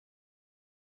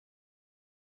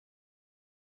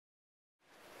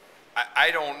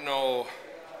I don't know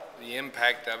the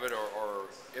impact of it or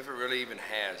if it really even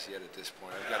has yet at this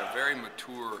point. I've got a very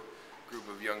mature group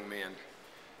of young men,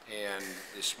 and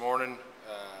this morning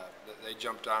they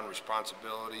jumped on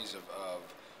responsibilities of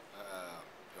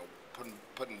you know,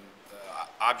 putting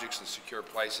objects in secure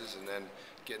places, and then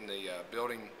getting the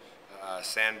building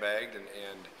sandbagged,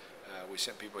 and we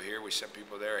sent people here, we sent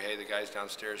people there. Hey, the guys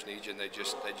downstairs need you, and they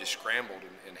just scrambled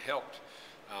and helped.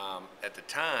 At the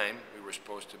time, we were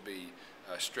supposed to be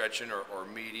stretching or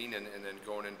meeting and then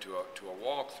going into a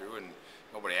walkthrough, and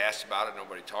nobody asked about it,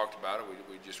 nobody talked about it.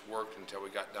 We just worked until we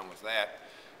got done with that.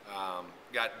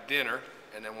 Got dinner,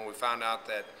 and then when we found out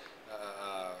that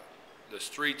the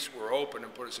streets were open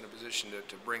and put us in a position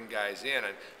to bring guys in,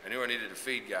 I knew I needed to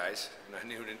feed guys, and I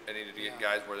knew I needed to get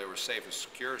guys where they were safe and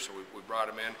secure, so we brought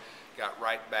them in, got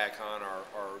right back on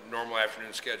our normal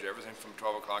afternoon schedule. Everything from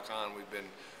 12 o'clock on, we've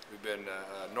been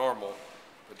normal,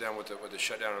 but then with the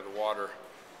shutdown of the water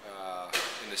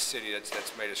in the city,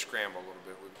 that's made us scramble a little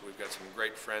bit. We've got some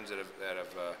great friends that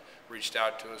have reached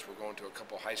out to us. We're going to a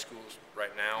couple high schools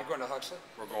right now. You're going to Huxley?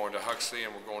 We're going to Huxley,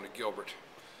 and we're going to Gilbert.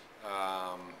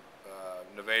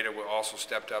 Nevada also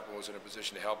stepped up and was in a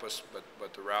position to help us,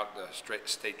 but the route the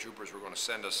state troopers were going to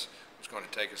send us was going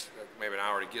to take us maybe an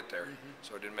hour to get there,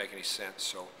 so it didn't make any sense.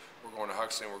 So we're going to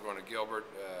Huxley and we're going to Gilbert.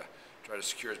 Try to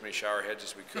secure as many shower heads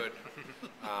as we could.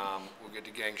 We'll get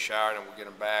the gang showered and we'll get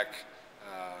them back.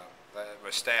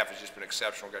 My staff has just been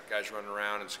exceptional. We've got guys running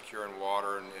around and securing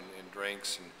water and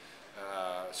drinks, and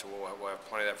so we'll have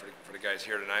plenty of that for the guys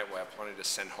here tonight. We'll have plenty to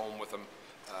send home with them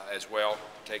as well,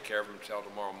 take care of them until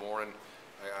tomorrow morning.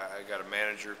 I got a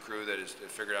manager crew that has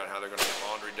figured out how they're going to get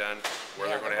laundry done, where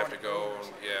they're going to have to go. And,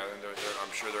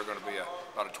 I'm sure they're going to be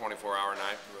about a 24-hour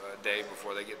day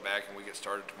before they get back and we get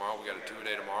started tomorrow. We got a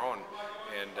 2-a-day tomorrow,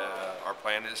 and our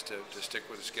plan is to stick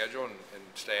with the schedule and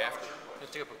stay after. You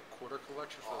take up a quarter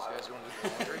collection for those guys who want to do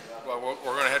the laundry? Well,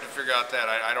 we're going to have to figure out that.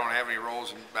 I don't have any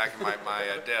rolls back in my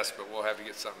desk, but we'll have to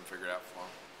get something figured out for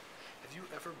them. Have you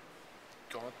ever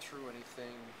gone through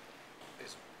anything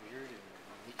as weird and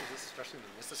unique as this, especially when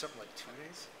you missed something like 2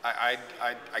 days?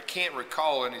 I can't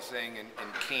recall anything in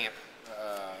camp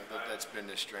that's been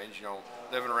this strange. You know,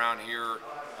 living around here,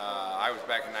 I was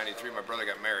back in '93. My brother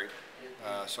got married,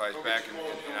 so I was back in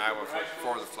Iowa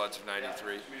before the floods of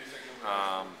 '93.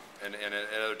 And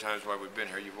at other times while we've been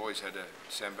here, you've always had to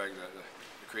sandbag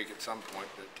the creek at some point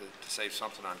to save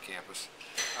something on campus.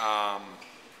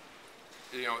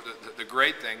 You know, the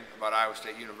great thing about Iowa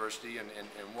State University and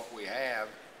what we have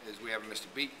is we haven't missed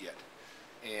a beat yet.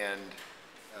 And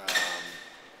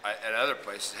at other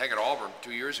places, heck, at Auburn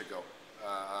 2 years ago,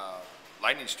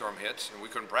 lightning storm hits and we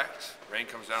couldn't practice. Rain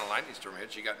comes down, a lightning storm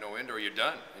hits, you got no indoor, you're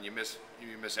done, and you miss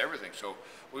everything. So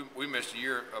we missed a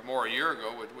year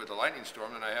ago with the lightning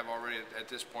storm than I have already at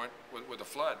this point with the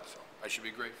flood. So I should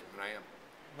be grateful, and I am.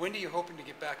 When are you hoping to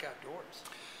get back outdoors?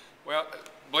 Well,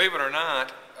 believe it or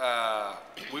not,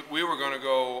 we were going to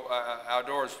go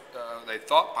outdoors, they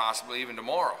thought possibly even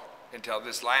tomorrow, until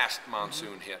this last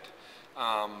monsoon hit.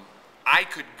 I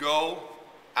could go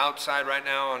outside right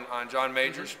now on John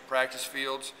Major's practice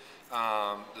fields.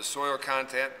 The soil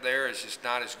content there is just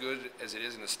not as good as it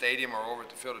is in the stadium or over at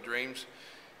the Field of Dreams.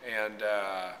 And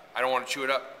I don't want to chew it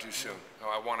up too soon.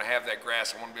 I want to have that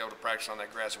grass. I want to be able to practice on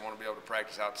that grass. I want to be able to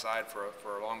practice outside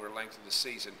for a longer length of the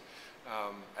season.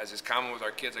 As is common with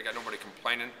our kids, I got nobody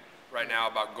complaining right now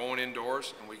about going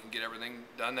indoors, and we can get everything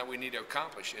done that we need to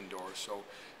accomplish indoors. So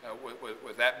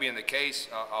with that being the case,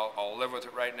 I'll live with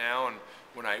it right now, and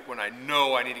when I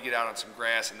know I need to get out on some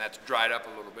grass and that's dried up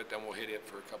a little bit, then we'll hit it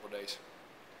for a couple of days.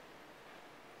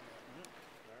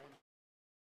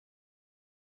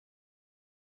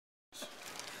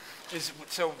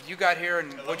 So you got here,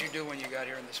 and what'd you do when you got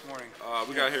here this morning?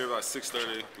 We got here about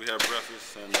 6:30. We had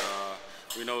breakfast, and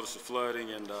we noticed the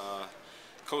flooding, and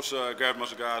Coach grabbed a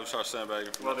bunch of guys and started sandbagging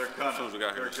as soon as we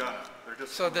got here.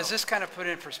 So does this kind of put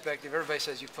in perspective? Everybody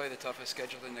says you play the toughest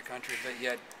schedule in the country, but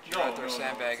yet you're out there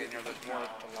sandbagging. You know, there's more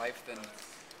to life than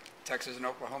Texas and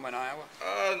Oklahoma and Iowa.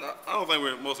 I don't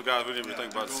think most of the guys we didn't even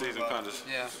think about the season. Kind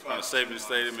of saving the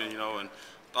stadium, and and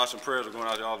thoughts and prayers are going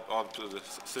out to all the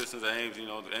citizens of Ames, the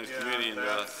Ames community, and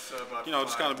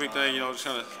just kind of big thing, just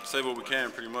kind of say what we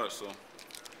can, pretty much. So.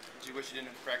 Did you wish you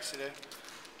didn't practice today?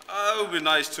 It would be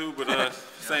nice too, but at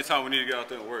the same time, we need to get out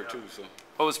there and work too. So.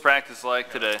 What was practice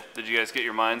like today? Did you guys get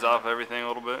your minds off everything a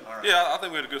little bit? Yeah, I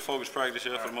think we had a good focused practice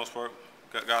here for the most part.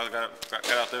 Guys got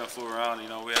out there and flew around.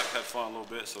 We had fun a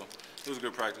little bit, so it was a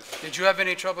good practice. Did you have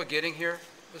any trouble getting here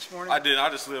this morning? I didn't. I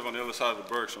just live on the other side of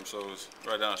the Bergstrom, so it was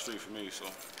right down the street for me. So.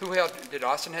 Who did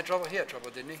Austin have trouble? He had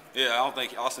trouble, didn't he? Yeah, I don't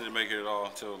think Austin didn't make it at all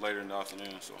until later in the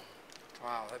afternoon. So.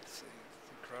 Wow, that's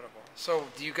incredible. So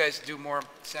do you guys do more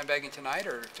sandbagging tonight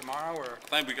or tomorrow or?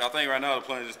 I think right now the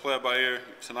plan is just play it by ear.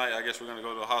 Tonight, I guess we're gonna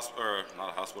go to a hospital, or not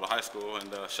a hospital, high school, and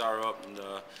shower up and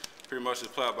pretty much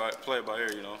just play it by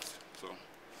ear, you know. So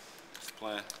that's the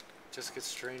plan. Just gets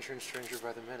stranger and stranger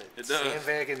by the minute. It does.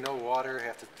 Sandbagging, no water,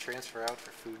 have to transfer out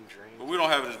for food and drink. But we don't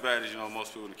have it as bad as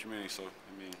most people in the community. So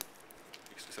I mean,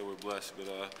 you can say we're blessed. But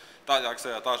like I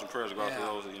said, thoughts and prayers go out to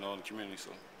those in the community. So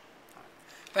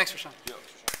Thanks for something. yeah.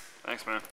 Thanks, man.